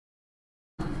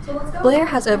Blair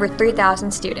has over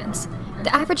 3,000 students.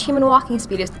 The average human walking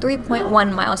speed is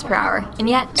 3.1 miles per hour, and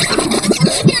yet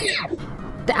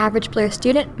the average Blair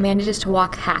student manages to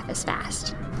walk half as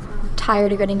fast.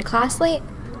 Tired of getting to class late?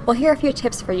 Well, here are a few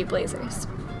tips for you Blazers.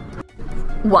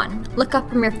 1. Look up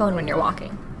from your phone when you're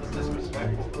walking.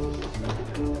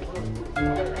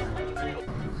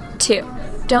 2.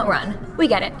 Don't run. We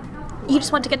get it. You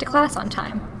just want to get to class on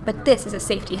time, but this is a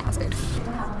safety hazard.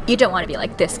 You don't want to be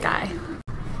like this guy.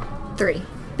 3.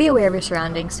 Be aware of your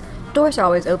surroundings. Doors are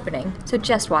always opening, so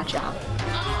just watch out.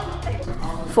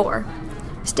 4.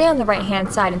 Stay on the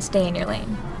right-hand side and stay in your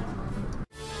lane.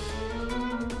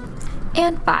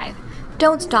 And 5.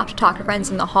 Don't stop to talk to friends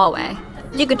in the hallway.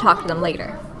 You can talk to them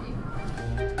later.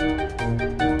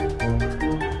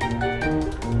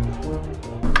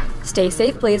 Stay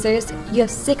safe, Blazers. You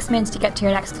have 6 minutes to get to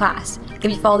your next class.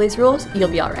 If you follow these rules, you'll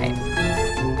be alright.